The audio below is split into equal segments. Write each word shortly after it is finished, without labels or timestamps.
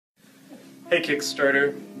Hey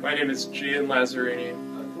Kickstarter, my name is Gian Lazzarini.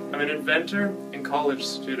 I'm an inventor and college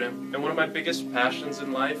student, and one of my biggest passions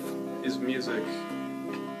in life is music.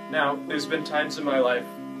 Now, there's been times in my life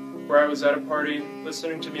where I was at a party,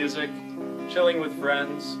 listening to music, chilling with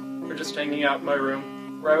friends, or just hanging out in my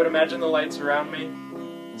room, where I would imagine the lights around me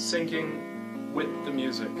syncing with the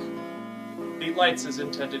music. Beatlights is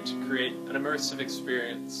intended to create an immersive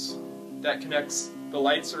experience that connects the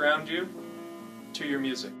lights around you to your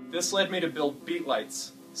music. This led me to build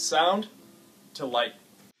Beatlights, sound to light.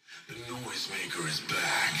 The Noisemaker is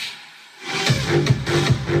back.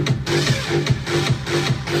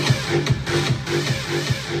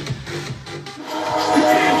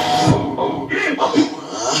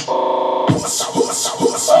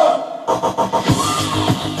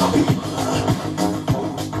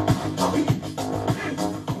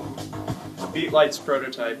 The Beatlights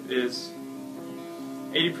prototype is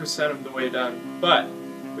 80% of the way done, but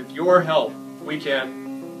with your help, we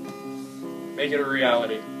can make it a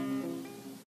reality.